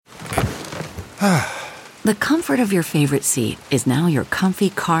The comfort of your favorite seat is now your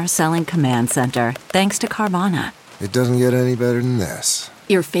comfy car selling command center, thanks to Carvana. It doesn't get any better than this.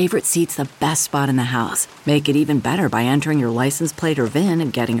 Your favorite seat's the best spot in the house. Make it even better by entering your license plate or VIN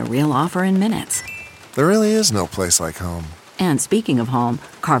and getting a real offer in minutes. There really is no place like home. And speaking of home,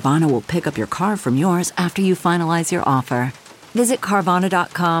 Carvana will pick up your car from yours after you finalize your offer. Visit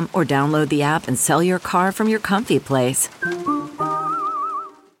Carvana.com or download the app and sell your car from your comfy place.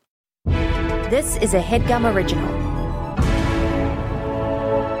 This is a HeadGum original.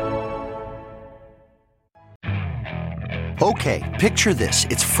 Okay, picture this.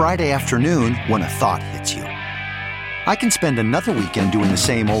 It's Friday afternoon when a thought hits you. I can spend another weekend doing the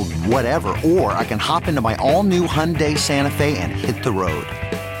same old whatever, or I can hop into my all-new Hyundai Santa Fe and hit the road.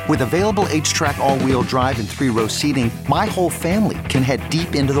 With available H-Track all-wheel drive and 3-row seating, my whole family can head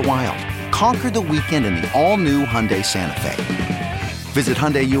deep into the wild. Conquer the weekend in the all-new Hyundai Santa Fe. Visit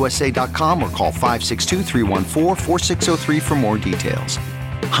HyundaiUSA.com or call 562-314-4603 for more details.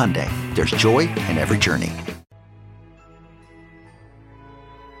 Hyundai, there's joy in every journey.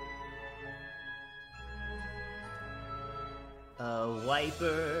 A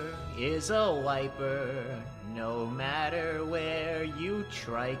wiper is a wiper, no matter where you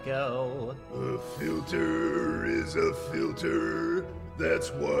try go. A filter is a filter,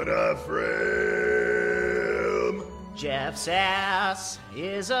 that's what I frame. Jeff's ass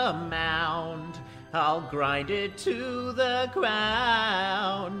is a mound, I'll grind it to the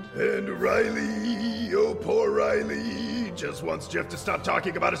ground. And Riley, oh poor Riley, just wants Jeff to stop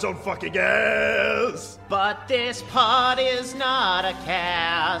talking about his own fucking ass. But this pod is not a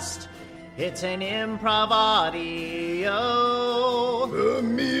cast, it's an improv audio.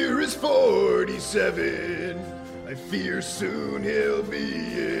 Amir is 47, I fear soon he'll be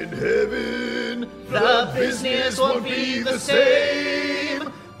in heaven. The business won't be the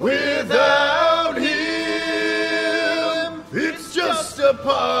same without him. It's just a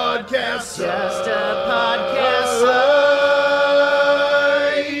podcast. Just a podcast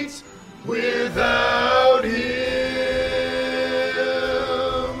site without him.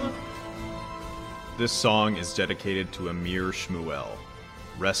 This song is dedicated to Amir Shmuel.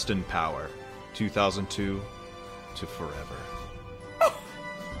 Rest in power. 2002 to forever.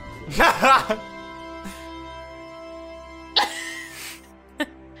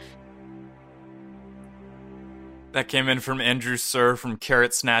 That came in from Andrew Sir from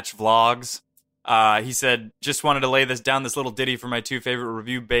Carrot Snatch Vlogs. He said, just wanted to lay this little ditty for my two favorite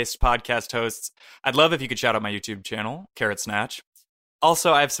review-based podcast hosts. I'd love if you could shout out my YouTube channel, Carrot Snatch.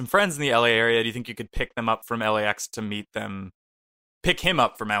 Also, I have some friends in the LA area. Do you think you could pick them up from LAX to meet them? Pick him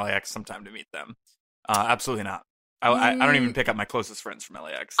up from LAX sometime to meet them? Absolutely not. I don't even pick up my closest friends from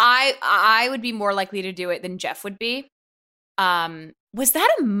LAX. I would be more likely to do it than Jeff would be. Was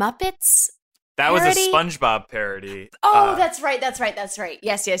that a Muppets That parody? was a SpongeBob parody. Oh, that's right.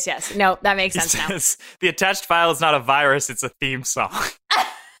 Yes. No, that makes sense now. The attached file is not a virus, it's a theme song.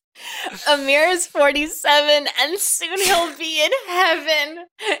 Amir is 47 and soon he'll be in heaven.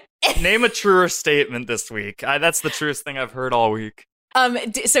 Name a truer statement this week. That's the truest thing I've heard all week.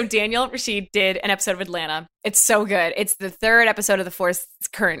 So Daniel Rashid did an episode of Atlanta. It's so good. It's the third episode of the fourth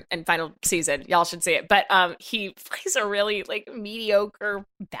current and final season. Y'all should see it. But he plays a really mediocre,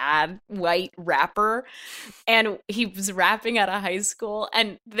 bad white rapper, and he was rapping at a high school,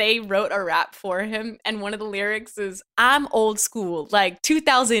 and they wrote a rap for him. And one of the lyrics is, "I'm old school, like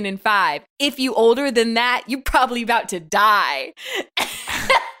 2005. If you older than that, you're probably about to die."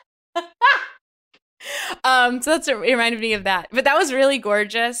 So that's what reminded me of that. But that was really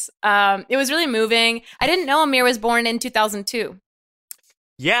gorgeous. It was really moving. I didn't know Amir was born in 2002.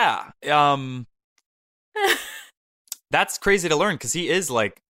 Yeah. That's crazy to learn because he's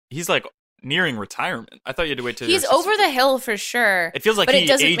nearing retirement. I thought you had to wait till he's over the hill for sure. It feels like but he it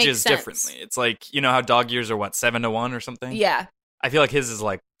doesn't ages make sense. differently. It's like, you know how dog years are 7-1 or something? Yeah. I feel like his is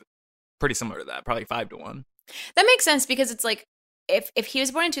pretty similar to that, probably 5-1. That makes sense because it's like if he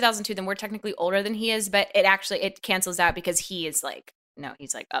was born in 2002, then we're technically older than he is, but it cancels out because he is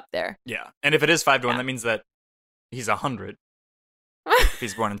he's up there. Yeah. And if it is 5-1, that means that he's 100 if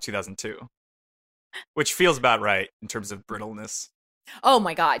he's born in 2002, which feels about right in terms of brittleness. Oh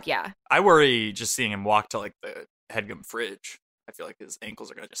my God, yeah. I worry just seeing him walk to the HeadGum fridge. I feel like his ankles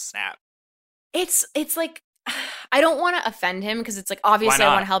are going to just snap. It's like, I don't want to offend him because it's obviously I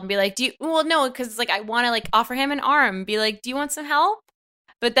want to help and be like, because I want to offer him an arm, be like, do you want some help?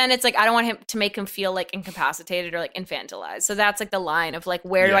 But then it's I don't want him to make him feel incapacitated or infantilized. So that's the line of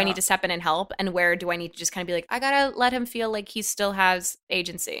where do I need to step in and help, and where do I need to just kind of be I gotta let him feel like he still has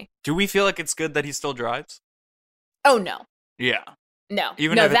agency. Do we feel like it's good that he still drives? Oh no. Yeah. No.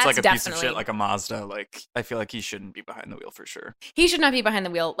 Even no, if it's that's like a piece of definitely- shit like a Mazda, like I feel like he shouldn't be behind the wheel for sure. He should not be behind the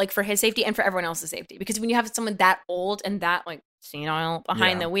wheel, like for his safety and for everyone else's safety. Because when you have someone that old and that like senile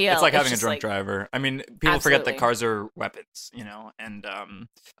behind Yeah. the wheel, It's like having a just, drunk like, driver. I mean, people forget that Absolutely. cars are weapons, you know, and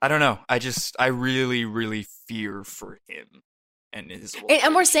I don't know. I really, really fear for him and his old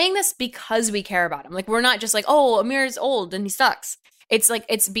And we're age. saying this because we care about him. Like we're not just like, oh, Amir's old and he sucks. It's like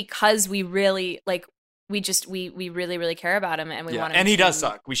it's because we really like we really, really care about him and we want him. And he to- does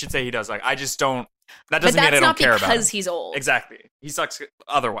suck. We should say he does suck. I just don't. That But doesn't mean I that's don't not care about him. because he's old. Exactly. He sucks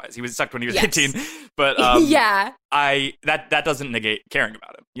otherwise. He was sucked when he was Yes. 18. But yeah. that doesn't negate caring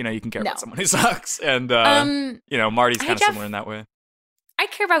about him. You know, you can care No. about someone who sucks. And you know, Marty's Hey, kind of Jeff. similar in that way. I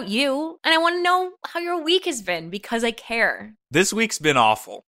care about you and I want to know how your week has been because I care. This week's been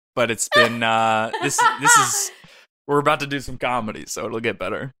awful, but it's been this is we're about to do some comedy, so it'll get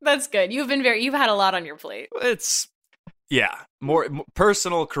better. That's good. You've had a lot on your plate. It's more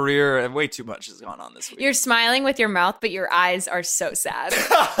personal, career, and way too much has gone on this week. You're smiling with your mouth, but your eyes are so sad.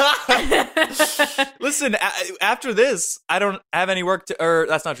 Listen, after this, I don't have any work to, or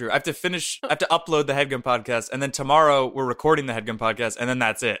that's not true. I have to upload the Headgun podcast, and then tomorrow we're recording the Headgun podcast, and then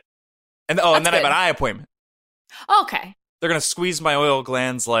that's it. And then I have good. an eye appointment. Okay. They're gonna squeeze my oil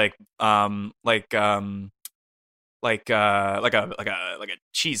glands like a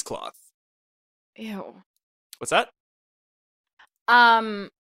cheesecloth. Ew. What's that? How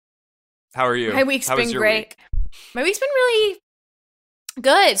are you? My week's How was been your great. week? My week's been really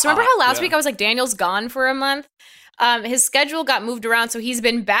good. So remember how last yeah. week I was like, Daniel's gone for a month? His schedule got moved around, so he's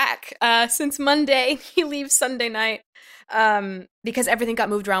been back since Monday. He leaves Sunday night because everything got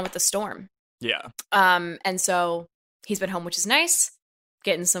moved around with the storm. Yeah. And so he's been home, which is nice.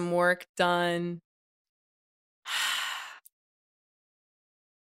 Getting some work done.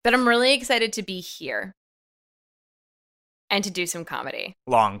 But I'm really excited to be here and to do some comedy.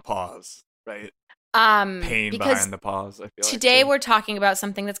 Long pause, right? Pain Because behind the pause. I feel today like, too. we're talking about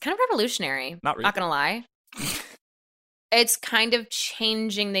something that's kind of revolutionary. Not really. Not gonna lie. It's kind of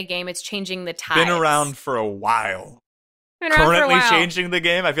changing the game. It's changing the tides. Been around for a while. Been around for a Currently while. changing the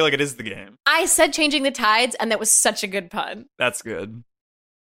game. I feel like it is the game. I said changing the tides, and that was such a good pun. That's good.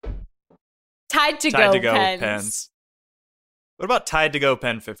 Tide to Tide go to go pens. pens. What about Tide to Go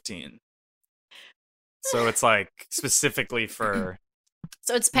Pen 15? So it's like specifically for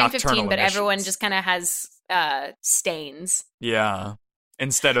So it's pen 15, nocturnal but everyone emissions. just kind of has stains. yeah,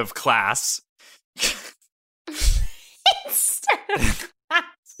 instead of class.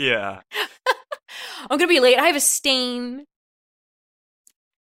 Yeah. I'm gonna be late. I have a stain.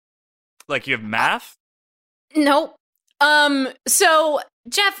 Like you have math? Nope. So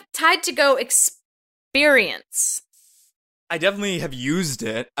Jeff, Tide to Go experience. I definitely have used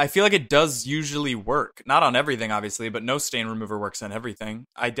it. I feel like it does usually work. Not on everything, obviously, but no stain remover works on everything.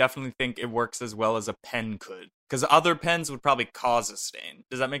 I definitely think it works as well as a pen could. Because other pens would probably cause a stain.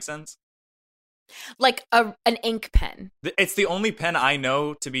 Does that make sense? Like an ink pen. It's the only pen I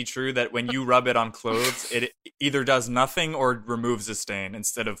know to be true that when you rub it on clothes, it either does nothing or removes a stain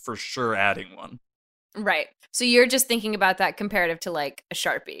instead of for sure adding one. Right. So you're just thinking about that comparative to like a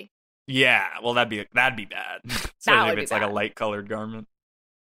Sharpie. Yeah, well, that'd be bad. Especially if be it's like a bad. light colored garment.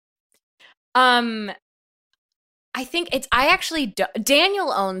 I think I actually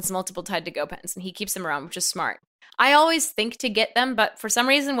Daniel owns multiple Tide to Go pens and he keeps them around, which is smart. I always think to get them, but for some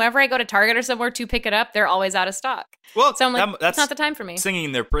reason, whenever I go to Target or somewhere to pick it up, they're always out of stock. Well, So I'm like, that's it's not the time for me.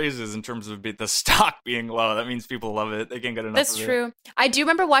 Singing their praises in terms of the stock being low. That means people love it. They can't get enough That's of it. true. I do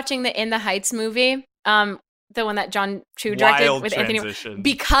remember watching the In the Heights movie, the one that John Chu directed Wild with transition. Anthony,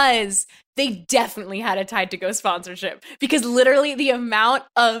 because they definitely had a Tide to Go sponsorship. Because literally the amount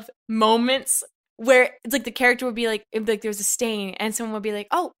of moments where it's like the character would be like there's a stain, and someone would be like,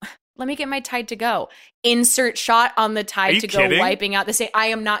 "Oh, let me get my Tide to Go." Insert shot on the Tide you to Go kidding? wiping out the stain. I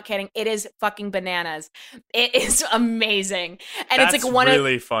am not kidding. It is fucking bananas. It is amazing, and That's it's like one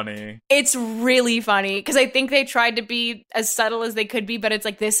really funny. It's really funny because I think they tried to be as subtle as they could be, but it's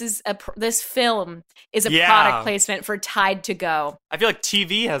like this film is a Yeah. product placement for Tide to Go. I feel like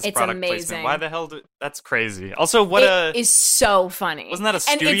TV has It's product amazing. placement. Why the hell? That's crazy. Also, It is so funny. wasn't that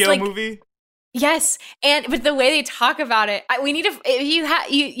a And it's studio like- movie? Yes, and but the way they talk about it, we need to.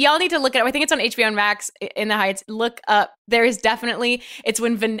 If y'all need to look at it. I think it's on HBO Max. In the Heights, look up. There is definitely. It's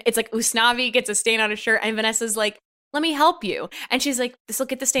when it's like Usnavi gets a stain on his shirt, and Vanessa's like, "Let me help you," and she's like, "This will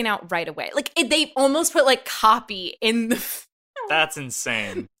get the stain out right away." Like they almost put like copy in the. That's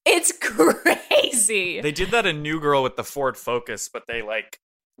insane. It's crazy. They did that in New Girl with the Ford Focus, but they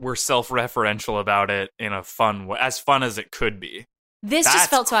were self-referential about it in a fun way, as fun as it could be. This That's just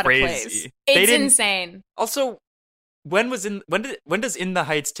felt so out of crazy. place. They It's didn't- insane. Also, when does In the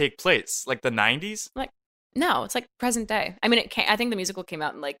Heights take place? Like the 90s? No, it's like present day. I mean, I think the musical came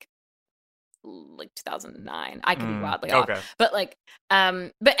out in like 2009. I could be wildly off. But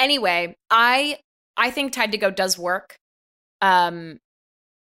but anyway, I think Tide to Go does work. I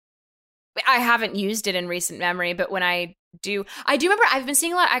haven't used it in recent memory, but when I do remember I've been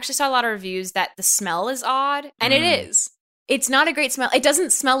seeing I actually saw a lot of reviews that the smell is odd, and it is. It's not a great smell. It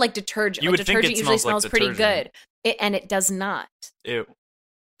doesn't smell like detergent. You would detergent think it usually smells smells like pretty good. And it does not. Ew.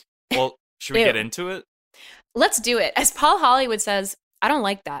 Well, should we get into it? Let's do it. As Paul Hollywood says, I don't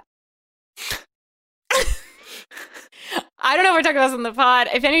like that. I don't know if we're talking about this on the pod.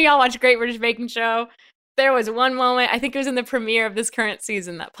 If any of y'all watch Great British Baking Show, there was one moment, I think it was in the premiere of this current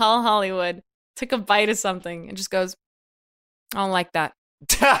season, that Paul Hollywood took a bite of something and just goes, I don't like that.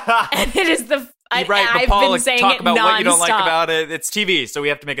 And it is the... You're right, but I've Paul, been saying talk it about nonstop. what you don't like about it. It's TV, so we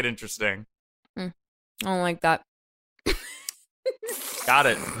have to make it interesting. I don't like that. Got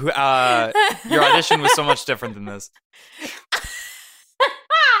it. Your audition was so much different than this.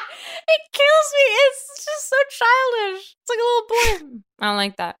 It kills me. It's just so childish. It's like a little boy. I don't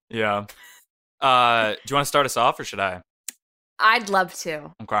like that. Yeah. Do you want to start us off, or should I? I'd love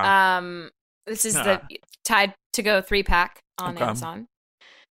to. Okay. This is the Tide to Go 3-pack on Amazon.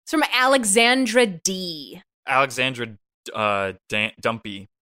 It's from Alexandra D. Alexandra Dumpy.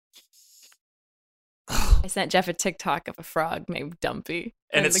 I sent Jeff a TikTok of a frog named Dumpy.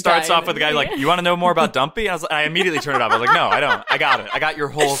 And it starts off with a guy like, you want to know more about Dumpy? And I immediately turned it off. I was like, no, I don't. I got it. I got your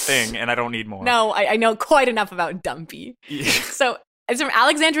whole thing, and I don't need more. No, I know quite enough about Dumpy. Yeah. So it's from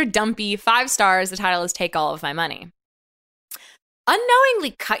Alexandra Dumpy, 5 stars. The title is Take All of My Money.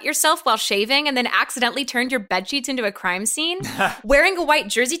 Unknowingly cut yourself while shaving and then accidentally turned your bedsheets into a crime scene? Wearing a white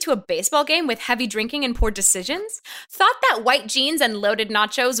jersey to a baseball game with heavy drinking and poor decisions? Thought that white jeans and loaded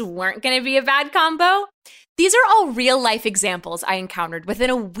nachos weren't going to be a bad combo? These are all real-life examples I encountered within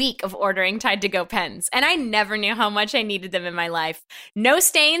a week of ordering Tide to Go pens, and I never knew how much I needed them in my life. No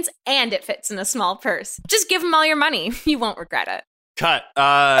stains, and it fits in a small purse. Just give them all your money. You won't regret it. Cut.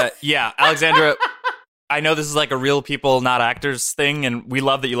 Yeah, Alexandra... I know this is like a real people, not actors thing, and we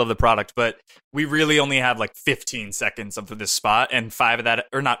love that you love the product, but we really only have like 15 seconds of this spot, and 5 of that,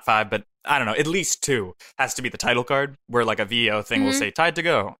 or not 5, but I don't know, at least 2 has to be the title card, where like a VO thing will say Tide to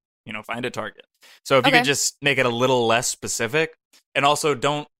Go, find a Target. So if you could just make it a little less specific, and also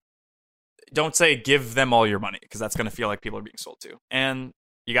don't say give them all your money, because that's going to feel like people are being sold to. And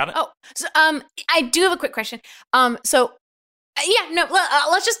you got it? Oh, so, I do have a quick question. Yeah, no.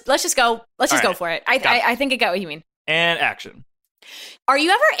 Let's just go. Let's just go for it. I think I get what you mean. And action. Are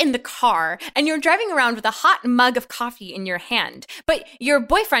you ever in the car and you're driving around with a hot mug of coffee in your hand, but your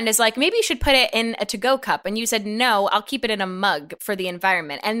boyfriend is like, maybe you should put it in a to-go cup, and you said, no, I'll keep it in a mug for the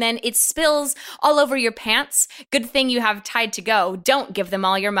environment, and then it spills all over your pants? Good thing you have Tide to Go. Don't give them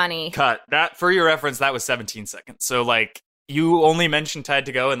all your money. Cut. That, for your reference, that was 17 seconds. So like, you only mentioned Tide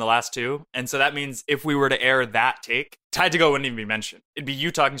to Go in the last 2, and so that means if we were to air that take, Tide to Go wouldn't even be mentioned. It'd be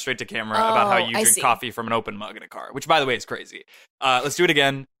you talking straight to camera about how you drink coffee from an open mug in a car, which, by the way, is crazy. Let's do it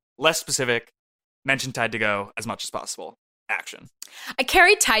again. Less specific. Mention Tide to Go as much as possible. Action. I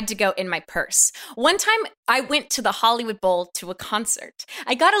carried Tide to Go in my purse. One time, I went to the Hollywood Bowl to a concert.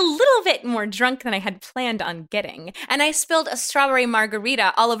 I got a little bit more drunk than I had planned on getting, and I spilled a strawberry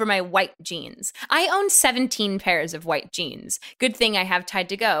margarita all over my white jeans. I own 17 pairs of white jeans. Good thing I have Tide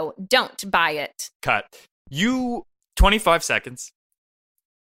to Go. Don't buy it. Cut. 25 seconds.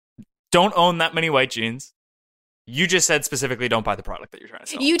 Don't own that many white jeans. You just said specifically don't buy the product that you're trying to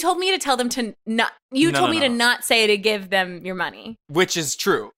sell. You told me to tell them to not... You told me to not say to give them your money. Which is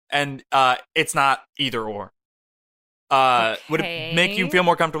true. And it's not either or. Would it make you feel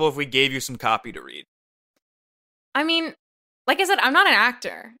more comfortable if we gave you some copy to read? I mean, like I said, I'm not an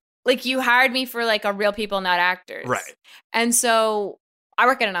actor. Like, you hired me for, like, a real people, not actors. Right. And so I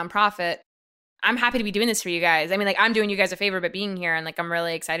work at a nonprofit. I'm happy to be doing this for you guys. I mean, like, I'm doing you guys a favor by being here, and, like, I'm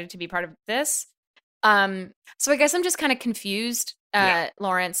really excited to be part of this. So I guess I'm just kind of confused,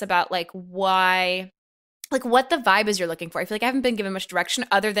 Lawrence, about, like, why, like, what the vibe is you're looking for. I feel like I haven't been given much direction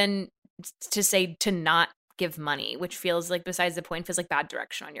other than to say to not give money, which feels like, besides the point, feels like bad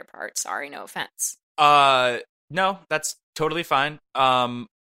direction on your part. Sorry, no offense. No, that's totally fine.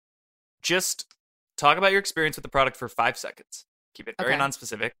 Just talk about your experience with the product for 5 seconds. Keep it very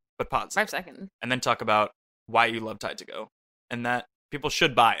non-specific, but positive. 5 seconds. And then talk about why you love Tide to Go, and that people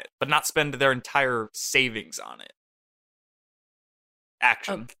should buy it, but not spend their entire savings on it.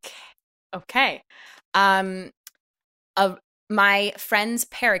 Action. Okay. My friend's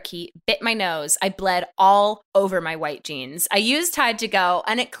parakeet bit my nose. I bled all over my white jeans. I used Tide to Go,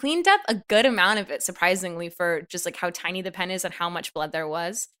 and it cleaned up a good amount of it, surprisingly, for just like how tiny the pen is and how much blood there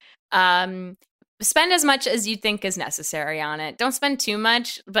was. Spend as much as you think is necessary on it. Don't spend too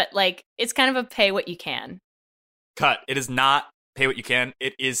much, but like it's kind of a pay what you can. Cut. It is not pay what you can.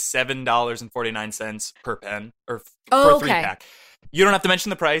 It is $7.49 per pen or Oh, per 3-pack. okay. You don't have to mention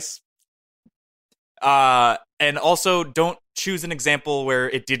the price. And also don't choose an example where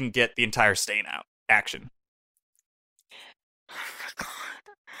it didn't get the entire stain out. Action.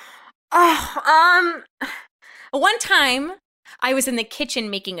 One time I was in the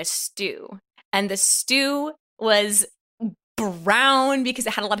kitchen making a stew, and the stew was brown because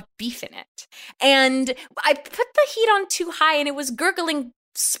it had a lot of beef in it. And I put the heat on too high, and it was gurgling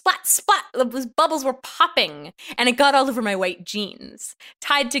splat, splat. Those bubbles were popping, and it got all over my white jeans.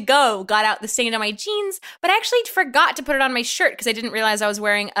 Tide to Go got out the stain on my jeans, but I actually forgot to put it on my shirt because I didn't realize I was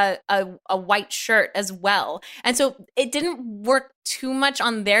wearing a white shirt as well. And so it didn't work too much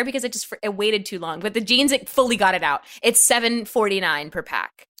on there because it waited too long. But the jeans, it fully got it out. It's $7.49 per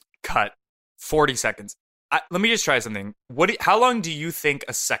pack. Cut. 40 seconds. Let me just try something. How long do you think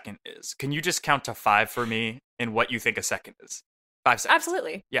a second is? Can you just count to 5 for me in what you think a second is? 5 seconds.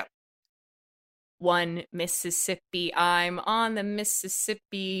 Absolutely. Yeah. 1 Mississippi, I'm on the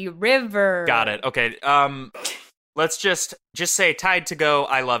Mississippi River. Got it. Okay. Let's just say Tide to Go.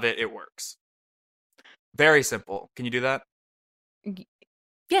 I love it. It works. Very simple. Can you do that?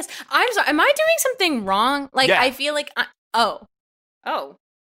 Yes. I'm sorry. Am I doing something wrong? Like, Yeah. I feel like Oh.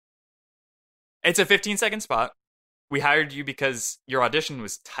 It's a 15-second spot. We hired you because your audition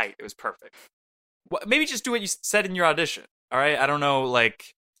was tight. It was perfect. Maybe just do what you said in your audition. All right? I don't know,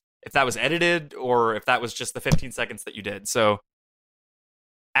 like, if that was edited or if that was just the 15 seconds that you did. So,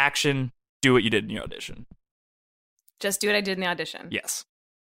 action, do what you did in your audition. Just do what I did in the audition. Yes.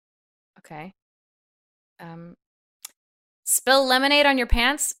 Okay. Spill lemonade on your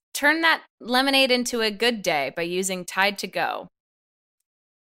pants? Turn that lemonade into a good day by using Tide to Go.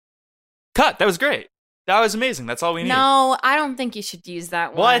 Cut. That was great. That was amazing. That's all we need. No, I don't think you should use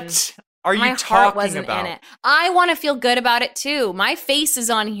that one. What are you My talking heart wasn't about? in it. I want to feel good about it too. My face is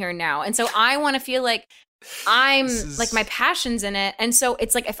on here now, and so I want to feel like I'm like my passion's in it. And so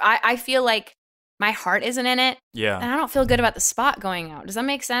it's like if I feel like my heart isn't in it, Yeah. then I don't feel good about the spot going out. Does that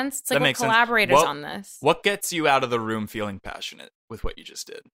make sense? It's like That we're makes sense. collaborators What- on this. What gets you out of the room feeling passionate with what you just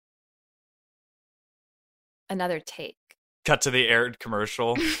did? Another take. Cut to the aired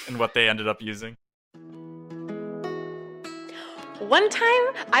commercial and what they ended up using. One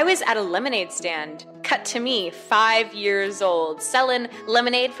time, I was at a lemonade stand. Cut to me, 5 years old, selling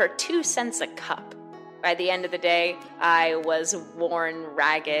lemonade for 2 cents a cup. By the end of the day, I was worn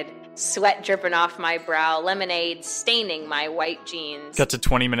ragged, sweat dripping off my brow, lemonade staining my white jeans. Cut to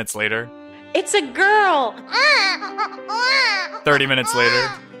 20 minutes later. It's a girl! 30 minutes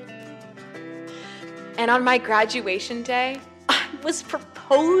later. And on my graduation day, I was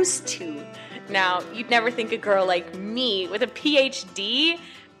proposed to. Now, you'd never think a girl like me with a PhD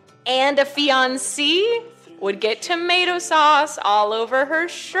and a fiancé would get tomato sauce all over her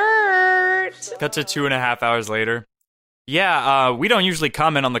shirt. Cut to 2.5 hours later. Yeah, we don't usually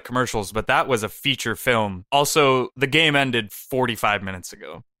comment on the commercials, but that was a feature film. Also, the game ended 45 minutes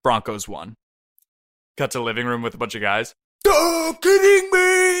ago. Broncos won. Cut to living room with a bunch of guys. Oh, kidding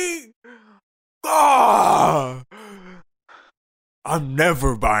me? Ah! I'm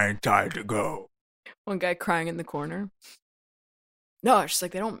never buying Tide to Go. One guy crying in the corner. No, it's just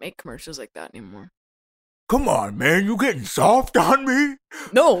like they don't make commercials like that anymore. Come on, man, you getting soft on me?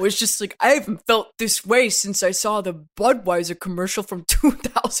 No, it's just like I haven't felt this way since I saw the Budweiser commercial from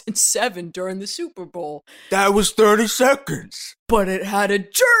 2007 during the Super Bowl. That was 30 seconds. But it had a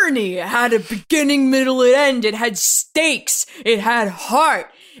journey. It had a beginning, middle, and end. It had stakes. It had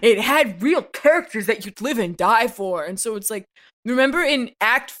heart. It had real characters that you'd live and die for. And so it's like, remember in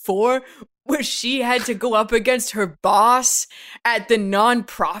Act 4 where she had to go up against her boss at the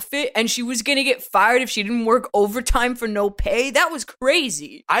nonprofit and she was going to get fired if she didn't work overtime for no pay? That was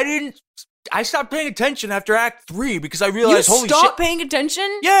crazy. I stopped paying attention after Act 3 because I realized, you holy shit. stopped paying attention?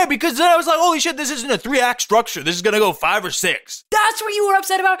 Yeah, because then I was like, holy shit, this isn't a 3-act structure. This is going to go 5 or 6. That's what you were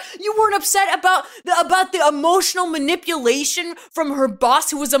upset about. You weren't upset about the emotional manipulation from her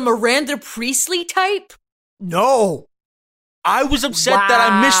boss who was a Miranda Priestley type? No. I was upset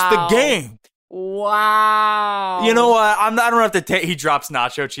that I missed the game. Wow. You know what? I don't have to take. He drops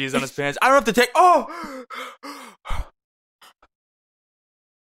nacho cheese on his pants. I don't have to take. Oh!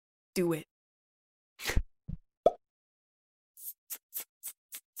 Do it.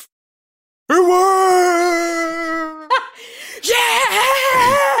 It worked!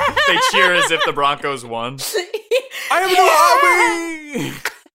 cheer as if the Broncos won. I have no hobby.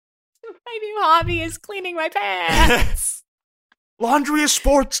 My new hobby is cleaning my pants. Laundry is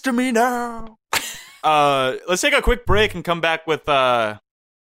sports to me now. Let's take a quick break and come back with a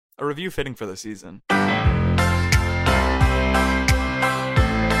review fitting for the season.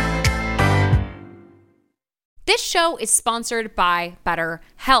 This show is sponsored by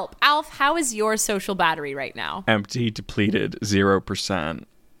BetterHelp. Alf, how is your social battery right now? Empty, depleted, 0%.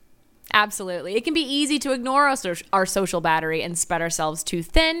 Absolutely. It can be easy to ignore our social battery and spread ourselves too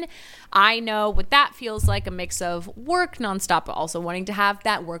thin. I know what that feels like, a mix of work nonstop, but also wanting to have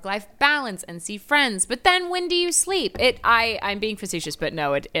that work-life balance and see friends. But then when do you sleep? I'm being facetious, but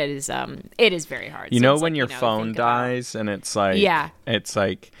no, it is very hard. You know when your phone dies and it's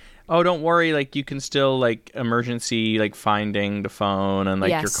like, oh, don't worry, like you can still like emergency like finding the phone and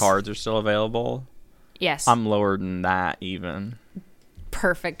like your cards are still available. Yes. I'm lower than that even.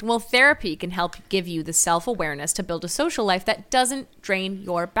 Perfect. Well, therapy can help give you the self-awareness to build a social life that doesn't drain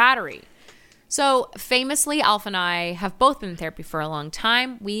your battery. So famously, Alf and I have both been in therapy for a long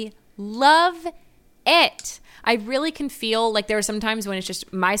time. We love it. I really can feel like there are some times when it's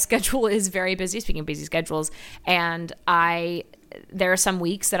just my schedule is very busy, speaking of busy schedules, and there are some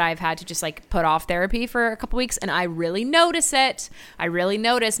weeks that I've had to just like put off therapy for a couple weeks, and I really notice it. I really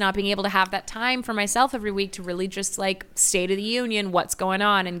notice not being able to have that time for myself every week to really just like state of the union, what's going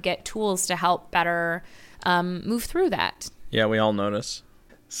on, and get tools to help better move through that. Yeah, we all notice.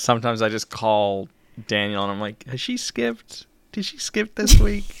 Sometimes I just call Daniel and I'm like, has she skipped? Did she skip this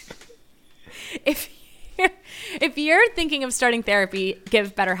week? If you're thinking of starting therapy,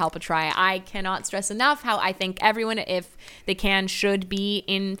 give BetterHelp a try. I cannot stress enough how I think everyone, if they can, should be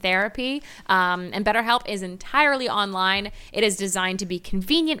in therapy. And BetterHelp is entirely online. It is designed to be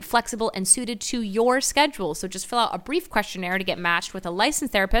convenient, flexible, and suited to your schedule. So just fill out a brief questionnaire to get matched with a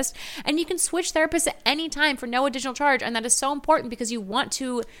licensed therapist, and you can switch therapists at any time for no additional charge. And that is so important because you want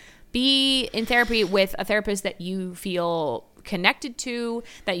to be in therapy with a therapist that you feel connected to,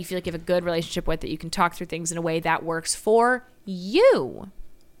 that you feel like you have a good relationship with, that you can talk through things in a way that works for you.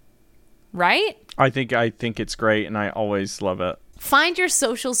 Right? I think it's great, and I always love it. Find your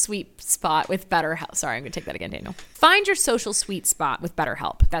social sweet spot with BetterHelp. Sorry, I'm going to take that again, Daniel. Find your social sweet spot with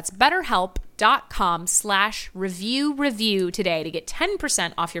BetterHelp. That's BetterHelp.com/review today to get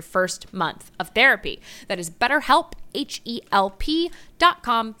 10% off your first month of therapy. That is BetterHelp,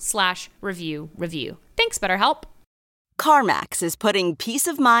 HELP.com/review. Thanks, BetterHelp. CarMax is putting peace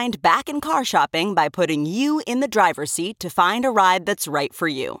of mind back in car shopping by putting you in the driver's seat to find a ride that's right for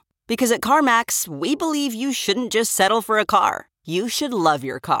you. Because at CarMax, we believe you shouldn't just settle for a car. You should love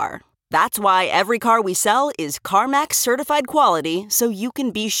your car. That's why every car we sell is CarMax certified quality, so you can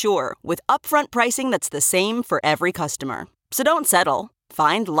be sure with upfront pricing that's the same for every customer. So don't settle.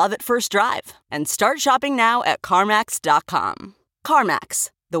 Find love at first drive and start shopping now at CarMax.com. CarMax,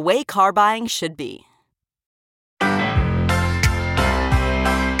 the way car buying should be.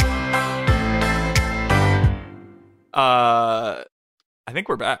 I think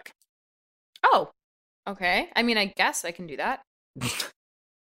we're back. Oh, okay. I mean, I guess I can do that.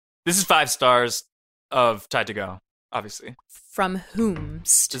 This is 5 stars of Tide to Go, obviously. From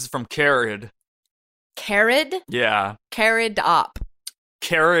whomst? This is from Carrid. Carrid? Yeah. Carrid Op.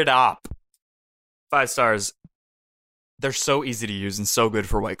 Carrid Op. 5 stars. They're so easy to use and so good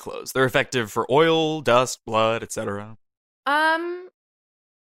for white clothes. They're effective for oil, dust, blood, etc.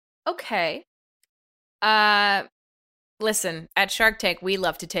 Okay. Listen, at Shark Tank, we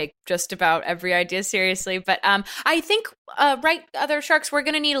love to take just about every idea seriously, but I think, right, other sharks, we're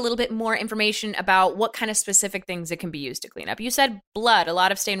going to need a little bit more information about what kind of specific things it can be used to clean up. You said blood. A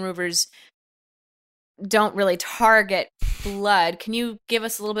lot of stain removers don't really target blood. Can you give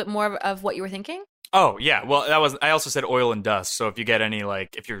us a little bit more of what you were thinking? Oh, yeah. Well, I also said oil and dust, so if you get any,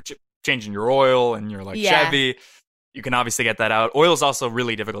 like, if you're changing your oil and you're, like, Chevy, you can obviously get that out. Oil is also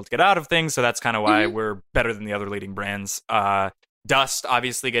really difficult to get out of things, so that's kind of why we're better than the other leading brands. Dust,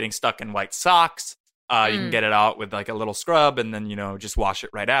 obviously getting stuck in white socks. You can get it out with like a little scrub and then, just wash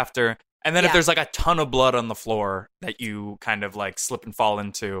it right after. And then if there's like a ton of blood on the floor that you kind of like slip and fall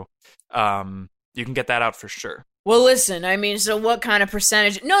into, you can get that out for sure. Well, listen, I mean, so what kind of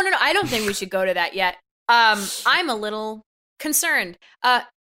percentage? No, I don't think we should go to that yet. I'm a little concerned.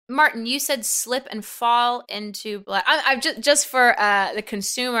 Martin, you said slip and fall into blood. I'm just for the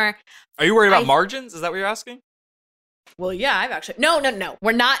consumer. Are you worried about margins? Is that what you're asking? Well, yeah, I've actually. No.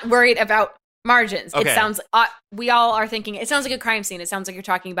 We're not worried about margins. Okay. It sounds we all are thinking. It sounds like a crime scene. It sounds like you're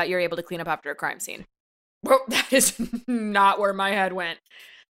talking about you're able to clean up after a crime scene. Well, that is not where my head went.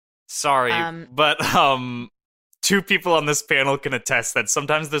 Sorry, but 2 two people on this panel can attest that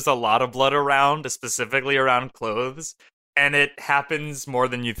sometimes there's a lot of blood around, specifically around clothes, and it happens more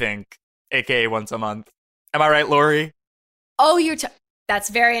than you think, aka once a month. Am I right, Lori? Oh, that's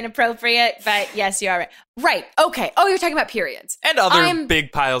very inappropriate, but yes, you are right. Right, okay. Oh, you're talking about periods. And other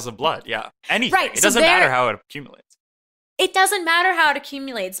big piles of blood, yeah. Anything. Right, it doesn't matter how it accumulates. It doesn't matter how it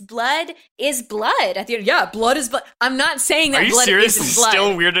accumulates. Blood is blood. Yeah, blood is blood. I'm not saying that blood is blood. Are you seriously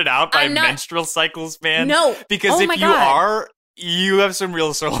still weirded out by menstrual cycles, man? No. Because if you are, you have some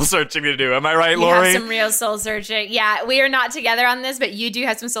real soul searching to do. Am I right, Lori? You have some real soul searching. Yeah, we are not together on this, but you do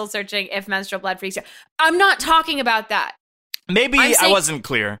have some soul searching if menstrual blood freaks you. I'm not talking about that. Maybe I wasn't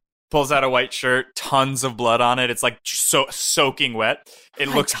clear. Pulls out a white shirt, tons of blood on it. It's like soaking wet. It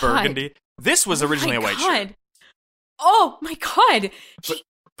looks burgundy. This was originally a white shirt. Oh my God.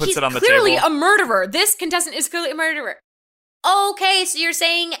 Puts it on the table. He's clearly a murderer. This contestant is clearly a murderer. Okay, so you're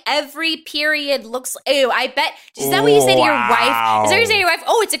saying every period looks... Ew, I bet... Is that what you say to your wife? Is that what you say to your wife?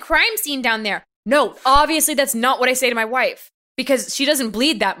 Oh, it's a crime scene down there. No, obviously that's not what I say to my wife. Because she doesn't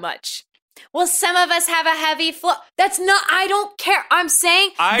bleed that much. Well, some of us have a heavy flow. That's not... I don't care. I'm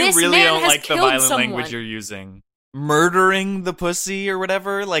saying this really man don't has like the killed violent someone. language you're using. Murdering the pussy or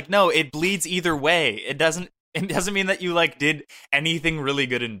whatever. Like, no, it bleeds either way. It doesn't mean that you, like, did anything really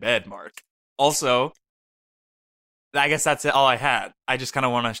good in bed, Mark. Also, I guess that's all I had. I just kind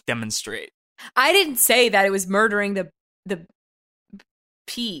of want to demonstrate. I didn't say that it was murdering the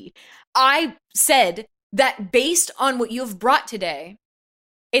pee. I said that based on what you have brought today,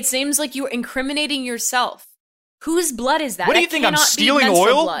 it seems like you're incriminating yourself. Whose blood is that? What do you think? I'm stealing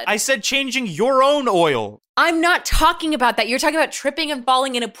oil? Blood. I said changing your own oil. I'm not talking about that. You're talking about tripping and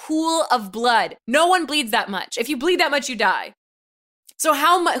falling in a pool of blood. No one bleeds that much. If you bleed that much, you die. So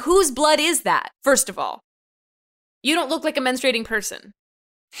whose blood is that, first of all? You don't look like a menstruating person.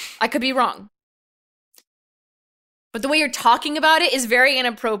 I could be wrong. But the way you're talking about it is very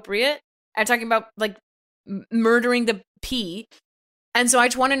inappropriate. I'm talking about, like, murdering the pee. And so I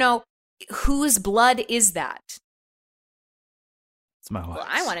just want to know, whose blood is that? It's my wife's. Well,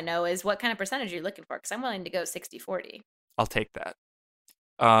 I want to know is what kind of percentage you're looking for, because I'm willing to go 60-40. I'll take that.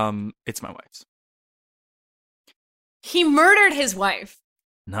 It's my wife's. He murdered his wife.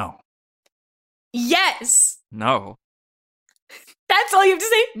 No. Yes. No. That's all you have to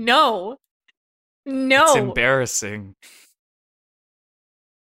say? No. It's embarrassing.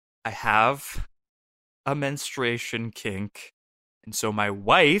 I have a menstruation kink, and so my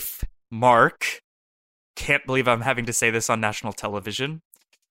wife, Mark, can't believe I'm having to say this on national television,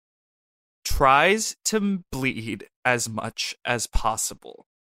 tries to bleed as much as possible.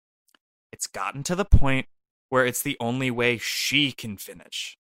 It's gotten to the point where it's the only way she can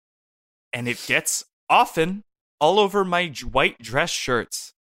finish. And it gets often all over my white dress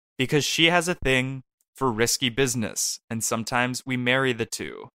shirts because she has a thing for risky business, and sometimes we marry the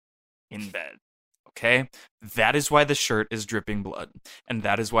two in bed. Okay? That is why the shirt is dripping blood. And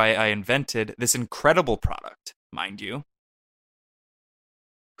that is why I invented this incredible product, mind you.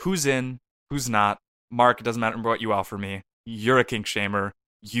 Who's in, who's not. Mark, it doesn't matter what you offer me. You're a kink shamer.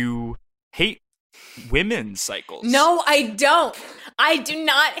 You hate women's cycles. No, I don't. I do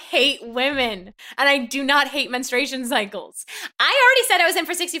not hate women. And I do not hate menstruation cycles. I already said I was in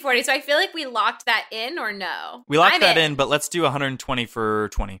for 60-40, so I feel like we locked that in, or no? We locked that in, but let's do 120 for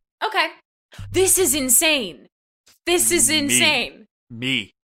 20. Okay. This is insane. This is insane.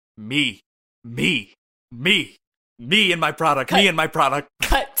 Me and my product. Me and my product.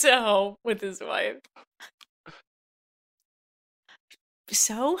 Cut to home with his wife.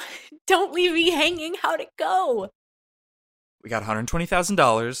 So, don't leave me hanging. How'd it go? We got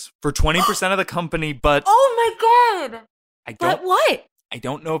 $120,000 for 20% of the company, but... Oh my God! But what? I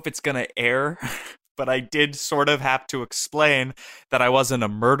don't know if it's gonna air, but I did sort of have to explain that I wasn't a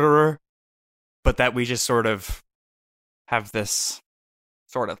murderer, but that we just sort of have this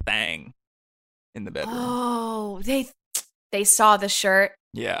sort of thing in the bedroom. Oh, they saw the shirt.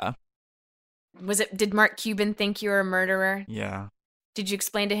 Yeah. Did Mark Cuban think you were a murderer? Yeah. Did you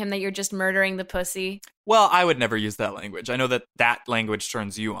explain to him that you're just murdering the pussy? Well, I would never use that language. I know that language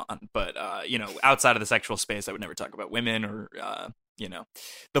turns you on, but, outside of the sexual space, I would never talk about women or, the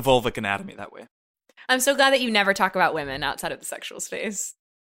vulvic anatomy that way. I'm so glad that you never talk about women outside of the sexual space.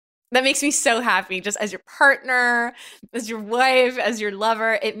 That makes me so happy, just as your partner, as your wife, as your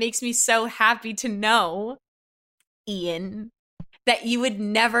lover. It makes me so happy to know, Ian, that you would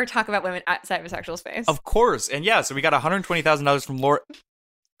never talk about women outside of a sexual space. Of course. And yeah, so we got $120,000 from Laura.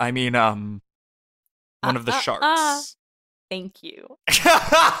 I mean, one of the sharks. Thank you.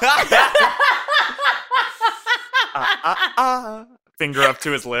 Finger up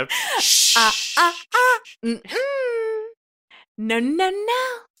to his lip. No.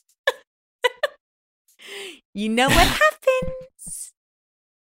 You know what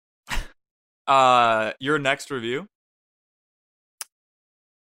happens. Your next review?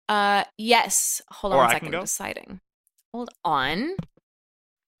 Yes. Hold on a second. I'm deciding. Hold on.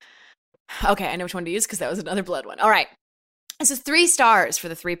 Okay, I know which one to use because that was another blood one. All right. This is 3 stars for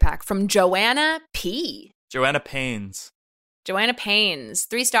the 3-pack from Joanna P. Joanna Paines.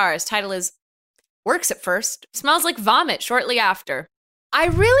 3 stars. Title is Works at First, Smells Like Vomit Shortly After. I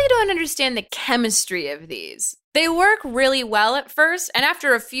really don't understand the chemistry of these. They work really well at first, and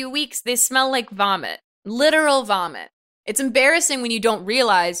after a few weeks, they smell like vomit. Literal vomit. It's embarrassing when you don't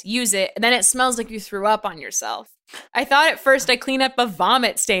realize, use it, and then it smells like you threw up on yourself. I thought at first I'd clean up a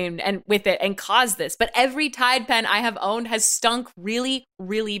vomit stain and with it and cause this, but every Tide pen I have owned has stunk really,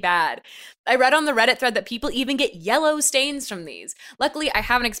 really bad. I read on the Reddit thread that people even get yellow stains from these. Luckily, I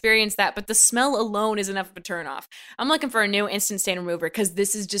haven't experienced that, but the smell alone is enough of a turnoff. I'm looking for a new instant stain remover because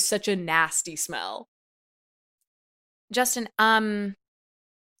this is just such a nasty smell. Justin, I'm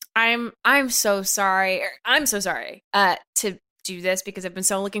so sorry. I'm so sorry to do this because I've been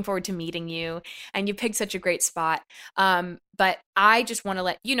so looking forward to meeting you and you picked such a great spot. But I just want to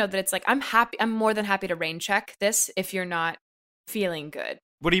let you know that it's like, I'm more than happy to rain check this if you're not feeling good.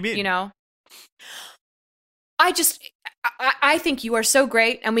 What do you mean? You know, I think you are so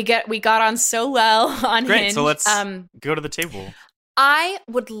great and we got on so well on Great. Hinge. So let's go to the table. I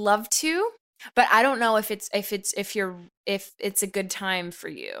would love to, but I don't know if it's a good time for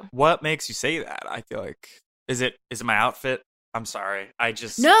you. What makes you say that? I feel like is it my outfit? I'm sorry. I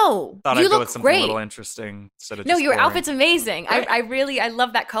just thought I'd go with something a little interesting instead of just your boring. outfit's amazing. I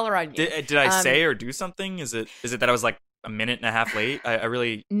love that color on you. Did I say or do something? Is it that I was like a minute and a half late? I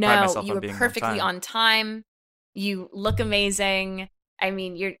really pride myself you on were being perfectly on time. You look amazing. I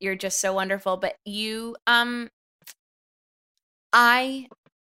mean, you're just so wonderful. But you I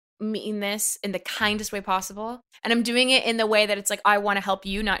mean this in the kindest way possible, and I'm doing it in the way that it's like I want to help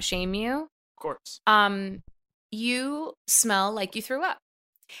you, not shame you. Of course. You smell like you threw up.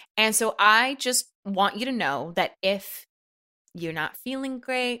 And so I just want you to know that if you're not feeling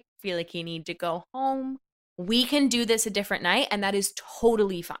great, feel like you need to go home, we can do this a different night, and that is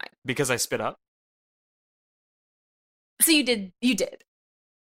totally fine. Because I spit up? So you did.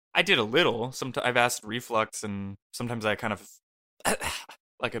 I did a little. I've asked reflux, and sometimes I kind of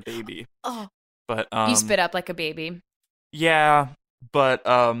like a baby. Oh. But you spit up like a baby. Yeah, but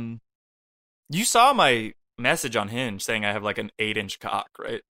you saw my message on Hinge saying I have like an 8-inch cock,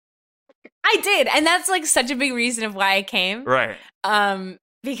 right? I did, and that's like such a big reason of why I came. Right.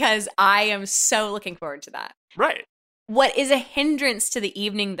 Because I am so looking forward to that. Right. What is a hindrance to the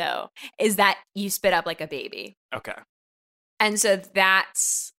evening, though, is that you spit up like a baby. Okay. And so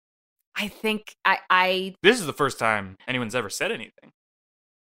that's, I think, I This is the first time anyone's ever said anything.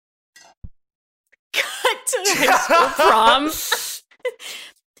 Cut to high school prom.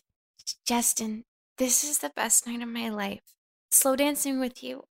 Justin, this is the best night of my life. Slow dancing with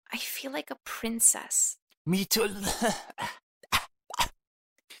you, I feel like a princess. Me too.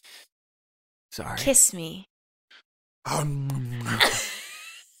 Sorry. Kiss me. Come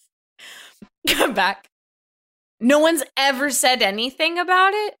back. No one's ever said anything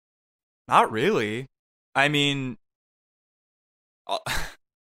about it? Not really. I mean,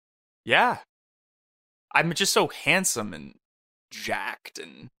 yeah. I'm just so handsome and jacked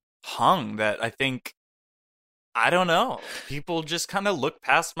and hung that I think, I don't know, people just kind of look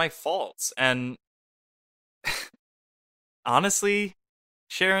past my faults. And honestly,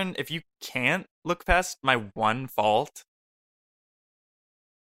 Sharon, if you can't look past my one fault,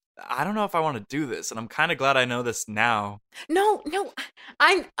 I don't know if I want to do this, and I'm kind of glad I know this now. No,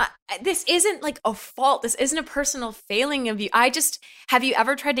 this isn't like a fault. This isn't a personal failing of you. Have you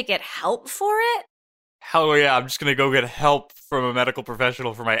ever tried to get help for it? Hell yeah, I'm just going to go get help from a medical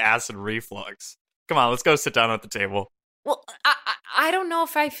professional for my acid reflux. Come on, let's go sit down at the table. Well, I don't know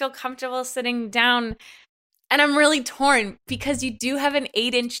if I feel comfortable sitting down, and I'm really torn because you do have an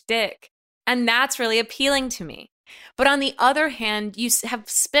 8-inch dick, and that's really appealing to me. But on the other hand, you have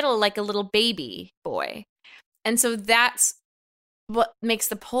spittle like a little baby boy. And so that's what makes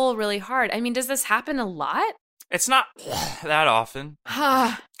the pull really hard. I mean, does this happen a lot? It's not that often.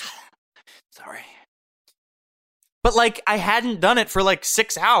 Sorry. But, like, I hadn't done it for, like,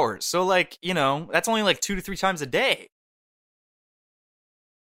 6 hours. So, like, you know, that's only, like, 2 to 3 times a day.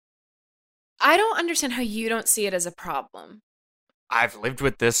 I don't understand how you don't see it as a problem. I've lived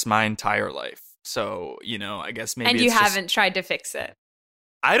with this my entire life. So, you know, I guess maybe and you haven't tried to fix it.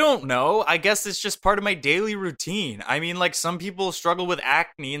 I don't know. I guess it's just part of my daily routine. I mean, like, some people struggle with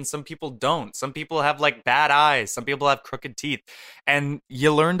acne and some people don't. Some people have, like, bad eyes. Some people have crooked teeth. And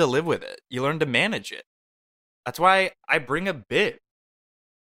you learn to live with it. You learn to manage it. That's why I bring a bib.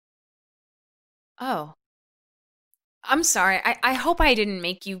 Oh. I'm sorry. I hope I didn't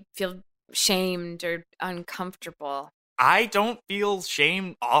make you feel shamed or uncomfortable. I don't feel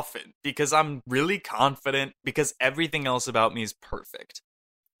shame often because I'm really confident because everything else about me is perfect.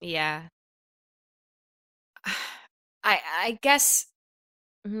 Yeah. I guess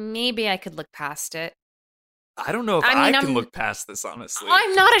maybe I could look past it. I don't know if I can look past this, honestly.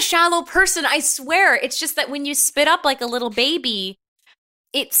 I'm not a shallow person, I swear. It's just that when you spit up like a little baby,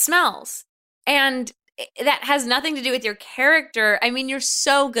 it smells. And that has nothing to do with your character. I mean, you're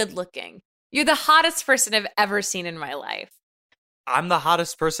so good looking. You're the hottest person I've ever seen in my life. I'm the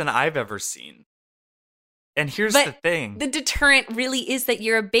hottest person I've ever seen. And here's the thing. The deterrent really is that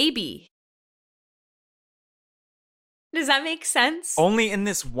you're a baby. Does that make sense? Only in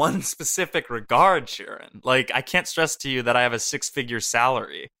this one specific regard, Sharon. Like, I can't stress to you that I have a 6-figure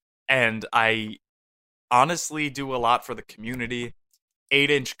salary. And I honestly do a lot for the community.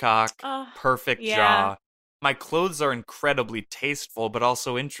 8-inch cock, perfect jaw. My clothes are incredibly tasteful, but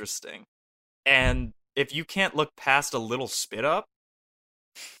also interesting. And if you can't look past a little spit up,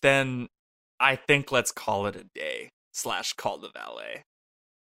 then I think let's call it a day. / call the valet.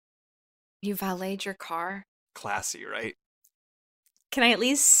 You valeted your car? Classy, right? Can I at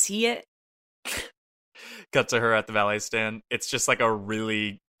least see it? Cut to her at the valet stand. It's just like a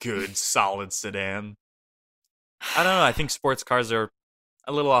really good, solid sedan. I don't know. I think sports cars are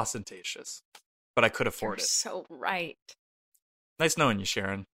a little ostentatious, but I could afford it. So right. Nice knowing you,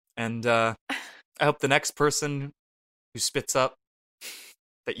 Sharon. And I hope the next person who spits up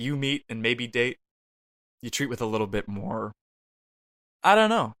that you meet and maybe date, you treat with a little bit more, I don't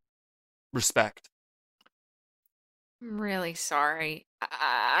know, respect. I'm really sorry.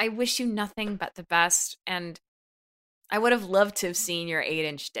 I wish you nothing but the best, and I would have loved to have seen your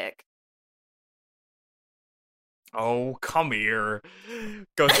 8-inch dick. Oh, come here.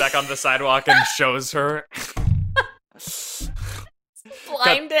 Goes back on the sidewalk and shows her.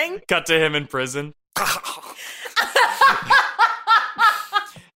 Blinding. Cut to him in prison.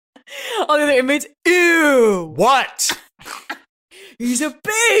 All the other inmates, ew! What? He's a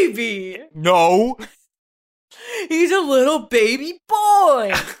baby! No! He's a little baby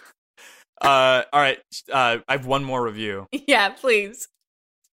boy! All right. I have one more review. Yeah, please.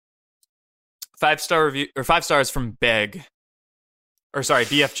 5-star review, or 5 stars from BFG.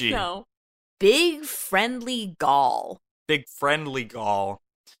 No. Big Friendly Gall. Big Friendly Gall.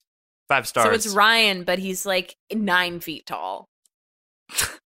 5 stars. So it's Ryan, but he's like 9 feet tall.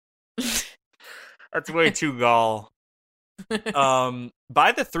 That's way too gall.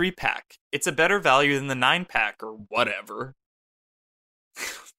 Buy the 3-pack. It's a better value than the 9-pack or whatever.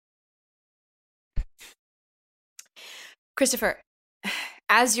 Christopher,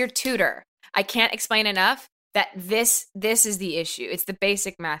 as your tutor, I can't explain enough that this is the issue. It's the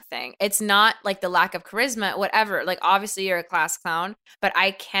basic math thing. It's not like the lack of charisma, whatever. Like, obviously you're a class clown, but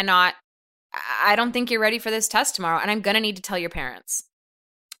I don't think you're ready for this test tomorrow, and I'm gonna need to tell your parents.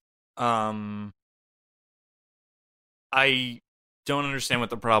 I don't understand what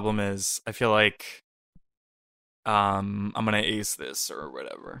the problem is. I feel like I'm gonna ace this or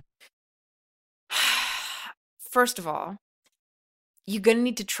whatever. First of all, you're gonna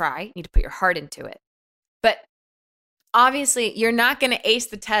need to put your heart into it. But obviously, you're not gonna ace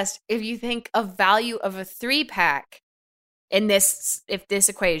the test if you think a value of a 3-pack if this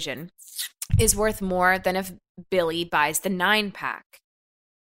equation is worth more than if Billy buys the 9-pack.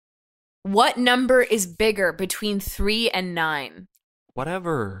 What number is bigger between 3 and 9?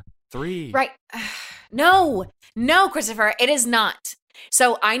 Whatever. 3. Right. No, Christopher, it is not.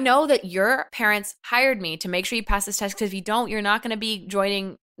 So I know that your parents hired me to make sure you pass this test, because if you don't, you're not going to be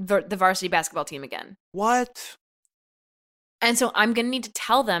joining the varsity basketball team again. What? And so I'm going to need to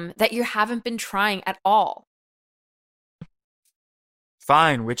tell them that you haven't been trying at all.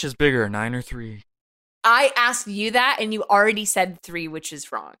 Fine. Which is bigger, 9 or 3? I asked you that, and you already said 3, which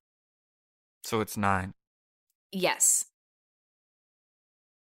is wrong. So it's 9. Yes.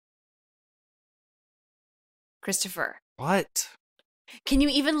 Christopher. What? Can you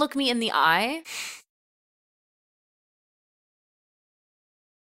even look me in the eye?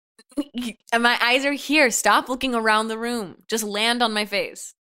 My eyes are here. Stop looking around the room. Just land on my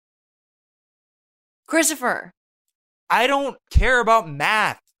face. Christopher. I don't care about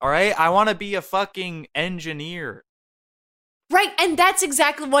math, all right? I want to be a fucking engineer. Right, and that's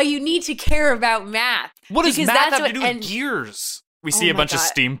exactly why you need to care about math. What does math have to do with gears? We see a bunch of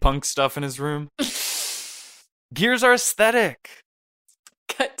steampunk stuff in his room. Gears are aesthetic.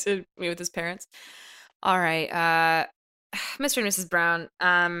 Cut to me with his parents. All right, Mr. and Mrs.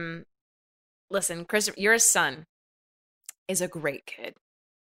 Brown. Listen, Christopher, your son is a great kid.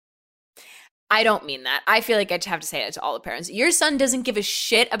 I don't mean that. I feel like I have to say it to all the parents. Your son doesn't give a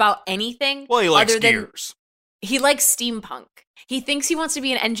shit about anything. Well, he likes gears. He likes steampunk. He thinks he wants to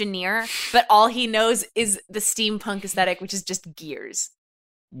be an engineer, but all he knows is the steampunk aesthetic, which is just gears.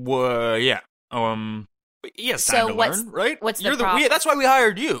 Well, yeah. He has time to learn, right? What's the problem? That's why we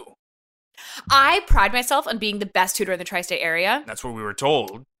hired you. I pride myself on being the best tutor in the tri-state area. That's what we were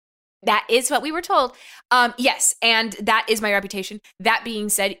told. That is what we were told. Yes, and that is my reputation. That being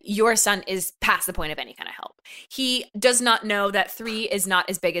said, your son is past the point of any kind of help. He does not know that 3 is not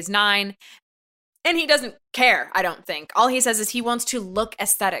as big as 9, and he doesn't care, I don't think. All he says is he wants to look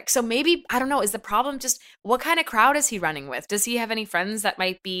aesthetic. So maybe, I don't know, is the problem just what kind of crowd is he running with? Does he have any friends that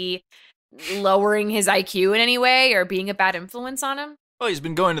might be lowering his IQ in any way or being a bad influence on him? Well, he's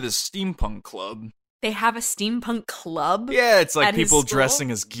been going to this steampunk club. They have a steampunk club? Yeah, it's like people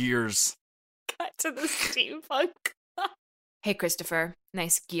dressing as gears. Cut to the steampunk. Hey, Christopher.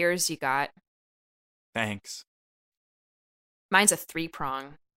 Nice gears you got. Thanks. Mine's a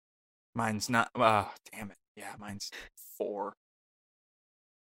 3-prong. Mine's not. Damn it. Yeah, mine's 4.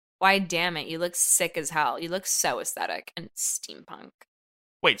 Why, damn it. You look sick as hell. You look so aesthetic and steampunk.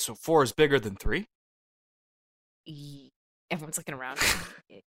 Wait, so 4 is bigger than 3? Everyone's looking around.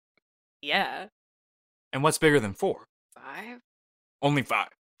 Yeah. And what's bigger than 4? 5? Only 5.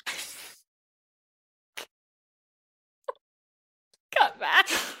 Cut back.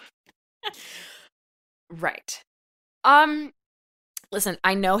 Right. Listen,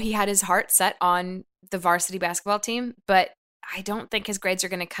 I know he had his heart set on the varsity basketball team, but I don't think his grades are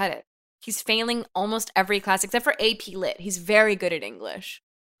going to cut it. He's failing almost every class except for AP Lit. He's very good at English.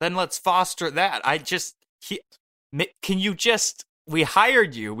 Then let's foster that. We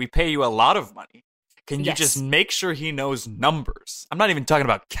hired you. We pay you a lot of money. Can you just make sure he knows numbers? I'm not even talking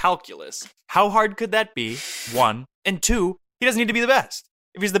about calculus. How hard could that be? 1. And 2, he doesn't need to be the best.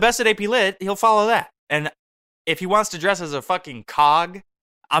 If he's the best at AP Lit, he'll follow that. And if he wants to dress as a fucking cog,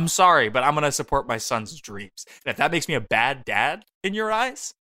 I'm sorry, but I'm going to support my son's dreams. And if that makes me a bad dad in your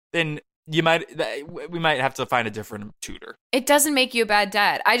eyes, then we might have to find a different tutor. It doesn't make you a bad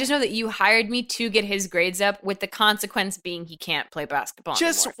dad. I just know that you hired me to get his grades up, with the consequence being he can't play basketball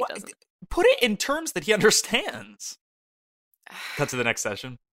anymore if he doesn't. Put it in terms that he understands. Cut to the next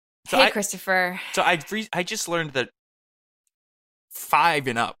session. So Christopher. So I just learned that 5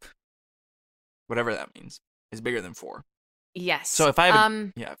 and up, whatever that means, is bigger than 4. Yes. So if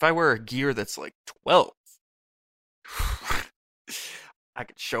I wear a gear that's like 12, I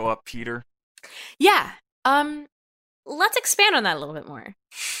could show up, Peter. Yeah. Let's expand on that a little bit more.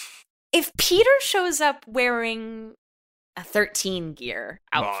 If Peter shows up wearing a 13 gear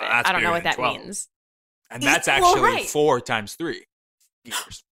outfit, I don't know what that 12. means. And that's actually 4 times 3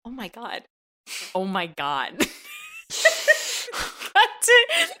 gears. Oh my god. Cut to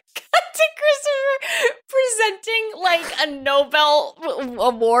Christopher presenting like a Nobel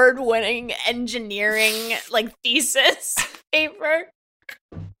Award-winning engineering thesis paper,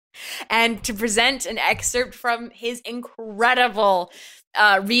 and to present an excerpt from his incredible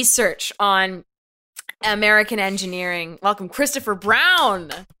research on American engineering. Welcome, Christopher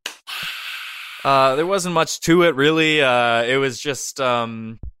Brown. There wasn't much to it, really. It was just, how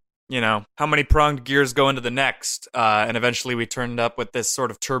many pronged gears go into the next? And eventually we turned up with this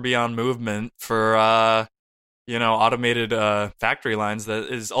sort of tourbillon movement for, automated factory lines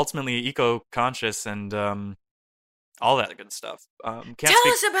that is ultimately eco-conscious and all that good stuff. Tell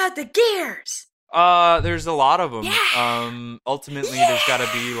us about the gears! There's a lot of them. Yeah. Ultimately, there's got to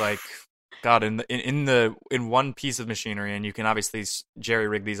be in one piece of machinery, and you can obviously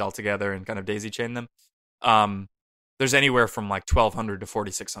jerry-rig these all together and kind of daisy-chain them. There's anywhere from 1,200 to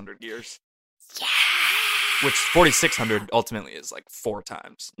 4,600 gears. Yeah. Which 4,600 ultimately is 4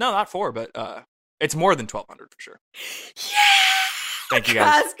 times. No, not 4, but it's more than 1,200 for sure. Yeah. Thank you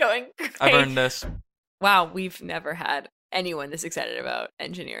guys. That's going great. I've earned this. Wow, we've never had anyone this excited about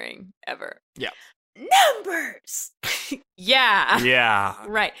engineering ever. Yeah. Numbers. Yeah. Yeah.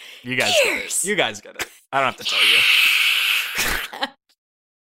 Right. You guys get it. You guys get it. I don't have to tell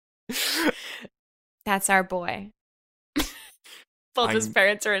you. That's our boy. Both his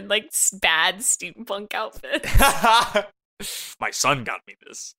parents are in bad steampunk outfits. My son got me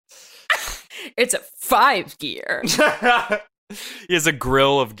this. It's a 5 gear. He has a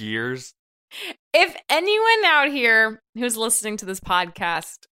grill of gears. If anyone out here who's listening to this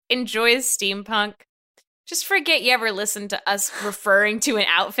podcast enjoys steampunk, Just forget you ever listened to us referring to an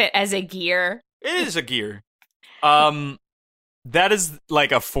outfit as a gear. It is a gear. That is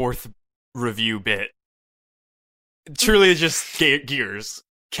like a fourth review bit. Truly just gears.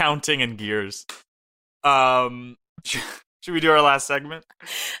 Counting and gears. Should we do our last segment? A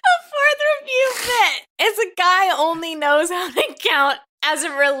fourth review bit is a guy only knows how to count as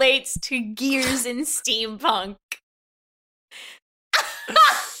it relates to gears and steampunk.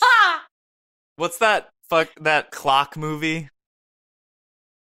 What's that clock movie?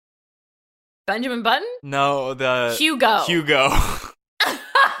 Benjamin Button? No, the Hugo.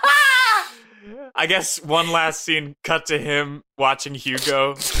 I guess one last scene cut to him watching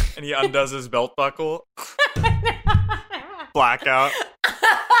Hugo and he undoes his belt buckle. Blackout.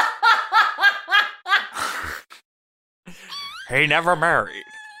 He never married,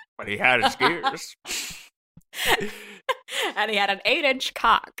 but he had his gears. And he had an 8-inch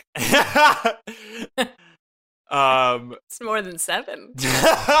cock. It's more than 7. Should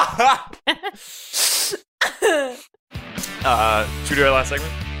we do our last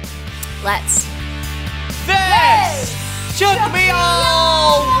segment? Let's. This took me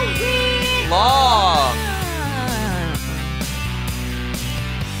all long.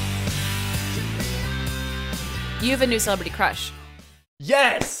 You have a new celebrity crush.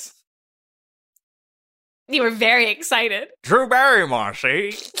 Yes. You were very excited. Drew Barrymore,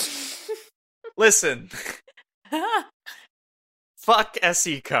 see? Listen. Fuck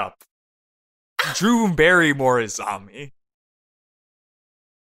SE Cup. Drew Barrymore is on me.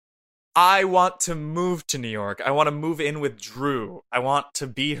 I want to move to New York. I want to move in with Drew. I want to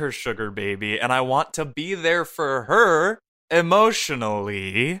be her sugar baby, and I want to be there for her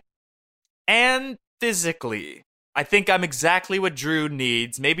emotionally and physically. I think I'm exactly what Drew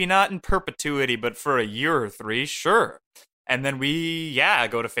needs. Maybe not in perpetuity, but for a year or 3, sure. And then we,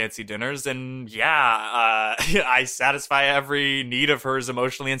 go to fancy dinners, and I satisfy every need of hers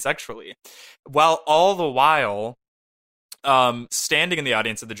emotionally and sexually. While all the while, standing in the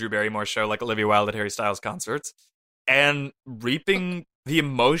audience of the Drew Barrymore show like Olivia Wilde at Harry Styles concerts, and reaping the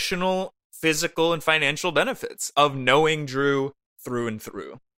emotional, physical, and financial benefits of knowing Drew through and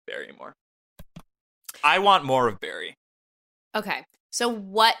through Barrymore. I want more of Barry. Okay, so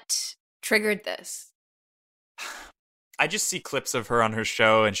what triggered this? I just see clips of her on her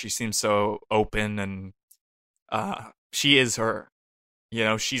show, and she seems so open, and she is her. You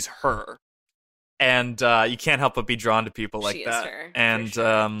know, she's her. And you can't help but be drawn to people like that. She is her. And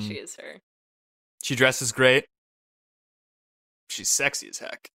sure. She is her. She dresses great. She's sexy as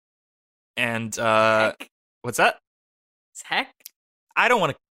heck. And what's that? It's heck. I don't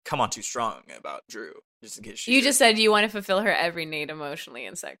want to come on too strong about Drew, just in case you just said you want to fulfill her every need emotionally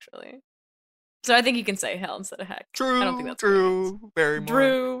and sexually. So I think you can say hell instead of heck. Drew, I don't think that's Drew, Barrymore.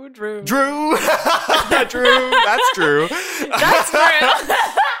 Drew. Drew. Drew, that's Drew. That's Drew.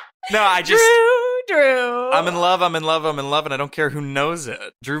 No, I just... Drew. I'm in love, and I don't care who knows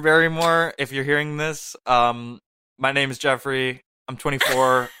it. Drew Barrymore, if you're hearing this, my name is Jeffrey. I'm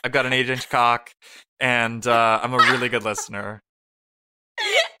 24. I've got an 8-inch cock, and I'm a really good listener.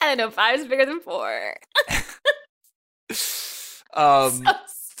 I know 5 is bigger than 4. So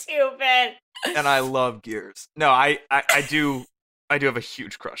stupid. And I love gears. No, I do have a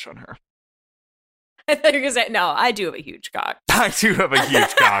huge crush on her. I thought you were going to say, no, I do have a huge cock. I do have a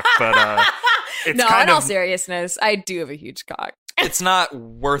huge cock, but it's no, kind in all of, seriousness, I do have a huge cock. It's not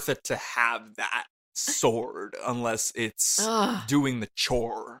worth it to have that sword unless it's doing the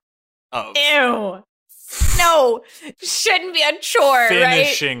chore of... Ew. No, shouldn't be a chore,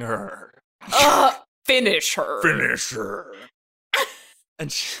 finishing right? her. Finish her. Finish her.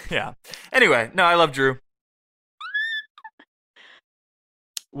 And yeah. Anyway, no, I love Drew.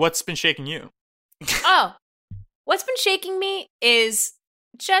 What's been shaking you? What's been shaking me is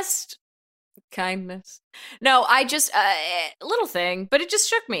just kindness. No, I just little thing, but it just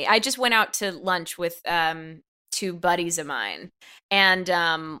shook me. I just went out to lunch with 2 buddies of mine,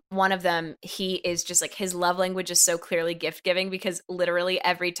 and one of them, he is just like, his love language is so clearly gift giving, because literally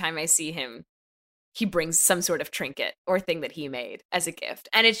every time I see him, he brings some sort of trinket or thing that he made as a gift,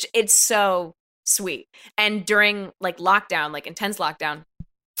 and it's so sweet. And during like lockdown, like intense lockdown,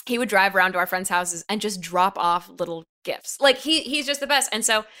 he would drive around to our friends' houses and just drop off little gifts. Like he's just the best. And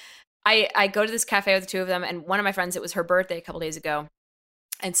so I go to this cafe with the 2 of them, and one of my friends, it was her birthday a couple days ago,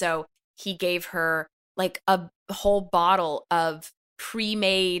 and so he gave her like a whole bottle of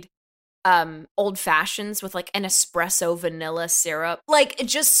pre-made old fashions with like an espresso vanilla syrup, like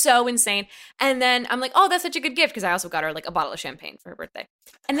just so insane. And then I'm like, oh, that's such a good gift, because I also got her like a bottle of champagne for her birthday.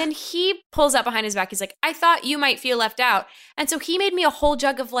 And then he pulls out behind his back, he's like, I thought you might feel left out, and so he made me a whole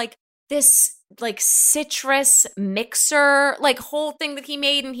jug of like this like citrus mixer like whole thing that he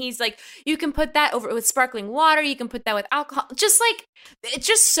made, and he's like, you can put that over with sparkling water, you can put that with alcohol, just like it's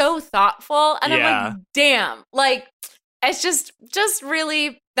just so thoughtful. And I'm like, damn, like it's just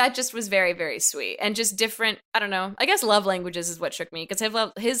really, that just was very, very sweet and just different. I don't know, I guess love languages is what shook me,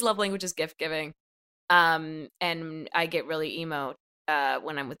 because his love language is gift giving, and I get really emo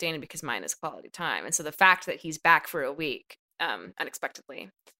when I'm with Danny because mine is quality time. And so the fact that he's back for a week unexpectedly,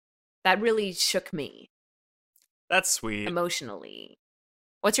 that really shook me. That's sweet. Emotionally.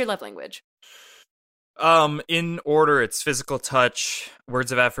 What's your love language? In order, it's physical touch,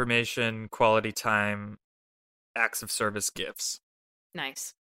 words of affirmation, quality time, acts of service, gifts.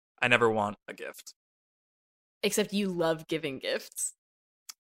 Nice. I never want a gift. Except you love giving gifts.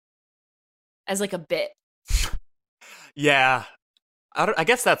 As like a bit. Yeah. I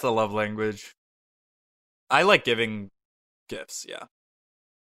guess that's a love language. I like giving gifts, yeah.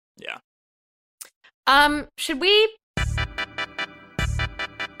 Yeah. Should we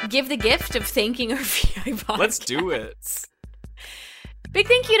give the gift of thanking our VI podcast? Let's do it. Big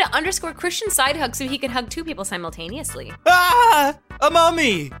thank you to _ Christian Sidehug so he can hug 2 people simultaneously. Ah! A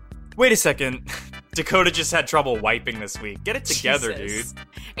mummy! Wait a second. Dakota just had trouble wiping this week. Get it together, Jesus. dude.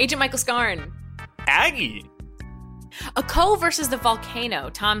 Agent Michael Scarn. Aggie. A Co versus the volcano.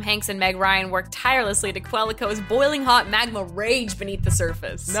 Tom Hanks and Meg Ryan work tirelessly to quell the Co's boiling hot magma rage beneath the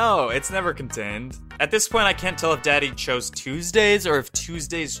surface. No, it's never contained. At this point, I can't tell if Daddy chose Tuesdays or if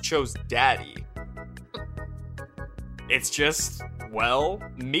Tuesdays chose Daddy. It's just, well,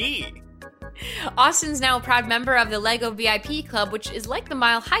 me. Austin's now a proud member of the Lego VIP Club, which is like the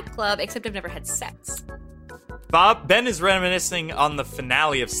Mile High Club, except I've never had sex. Ben is reminiscing on the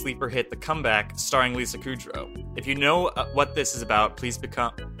finale of Sleeper Hit: The Comeback, starring Lisa Kudrow. If you know what this is about, please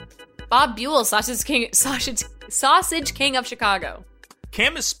become... Bob Buell, Sausage King of Chicago.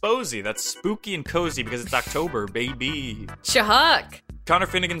 Cam is Sposey, that's spooky and cozy because it's October, baby. Shahuk. Connor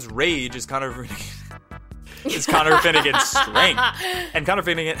Finnegan's rage is Connor Finnegan's strength. And Connor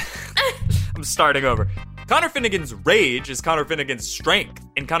Finnegan... I'm starting over. Connor Finnegan's rage is Connor Finnegan's strength,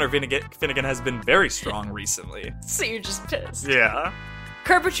 and Connor Finnegan has been very strong recently. So you're just pissed. Yeah.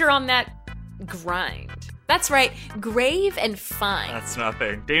 Curvature on that grind. That's right, grave and fine. That's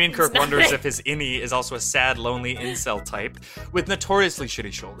nothing. Damien Kirk wonders if his innie is also a sad, lonely incel type with notoriously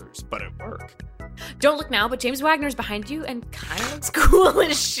shitty shoulders, but at work. Don't look now, but James Wagner's behind you and kind of looks cool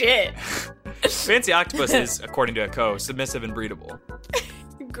as shit. Fancy Octopus is, according to Echo, submissive and breedable.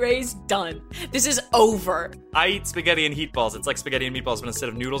 Gray's done. This is over. I eat spaghetti and heat balls. It's like spaghetti and meatballs, but instead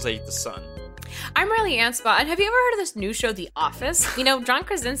of noodles, I eat the sun. I'm Riley Anspaugh, and have you ever heard of this new show, The Office? You know, John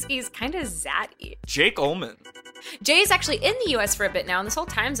Krasinski's kind of zatty. Jake Ullman. Jay's actually in the U.S. for a bit now, and this whole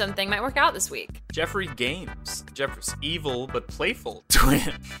time zone thing might work out this week. Jeffrey Games. Jeffrey's evil but playful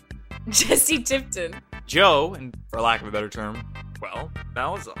twin. Jesse Tipton. Joe, and for lack of a better term, well,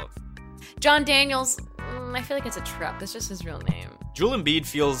 Malazov. John Daniels. I feel like it's a truck. That's just his real name. Joel Embiid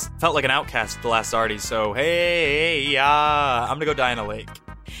felt like an outcast at the last Artie, so hey, I'm gonna go die in a lake.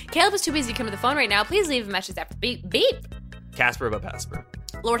 Caleb is too busy to come to the phone right now. Please leave a message after beep, beep. Casper but Pasper.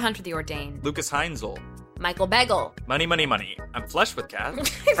 Lord Hunter the Ordained. Lucas Heinzel. Michael Bagel. Money, money, money. I'm flush with cash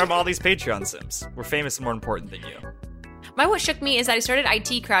from all these Patreon sims. We're famous and more important than you. What shook me is that I started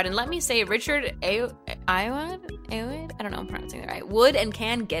IT Crowd, and let me say Richard Ayoud? I don't know if I'm pronouncing that right. Would and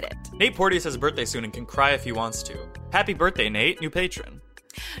can get it. Nate Porteous has a birthday soon and can cry if he wants to. Happy birthday, Nate. New patron.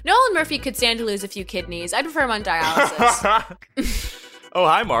 Nolan Murphy could stand to lose a few kidneys. I prefer him on dialysis. Oh,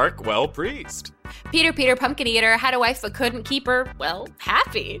 hi, Mark. Well, priest. Peter, pumpkin eater, had a wife but couldn't keep her, well,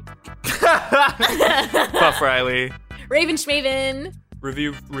 happy. Buff Riley. Raven Schmaven.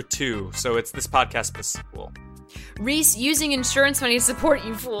 Review 2, so it's this podcast the sequel. Reese, using insurance money to support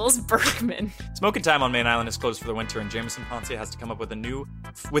you fools, Bergman. Smoking Time on Main Island is closed for the winter, and Jameson Ponce has to come up with new,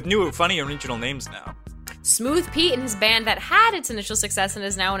 funny original names now. Smooth Pete and his band that had its initial success and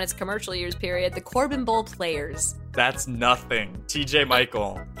is now in its commercial years period, the Corbin Bowl Players. That's nothing. TJ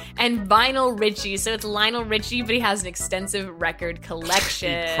Michael. And Vinyl Richie. So it's Lionel Richie, but he has an extensive record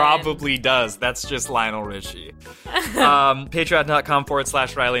collection. He probably does. That's just Lionel Richie.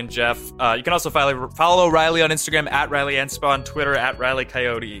 Patreon.com/Riley and Jeff. You can also follow Riley on Instagram at Riley Anspaugh, on Twitter at Riley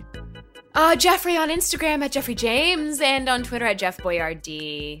Coyote. Jeffrey on Instagram at Jeffrey James, and on Twitter at Jeff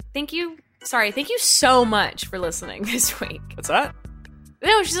Boyardee. Thank you so much for listening this week. What's that?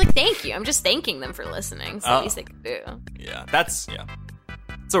 No, she's like, thank you. I'm just thanking them for listening. So at least they could do. Yeah, it's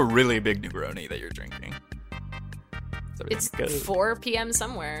a really big Negroni that you're drinking. It's 4 p.m.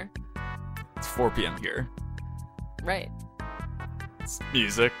 somewhere. It's 4 p.m. here. Right. It's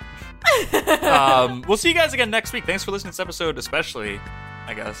music. We'll see you guys again next week. Thanks for listening to this episode, especially,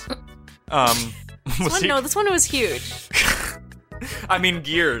 I guess. This one was huge. I mean,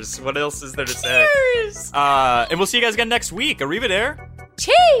 Gears. What else is there to say? Gears! And we'll see you guys again next week. Arrivederci.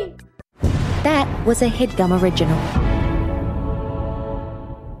 Chee! That was a HeadGum original.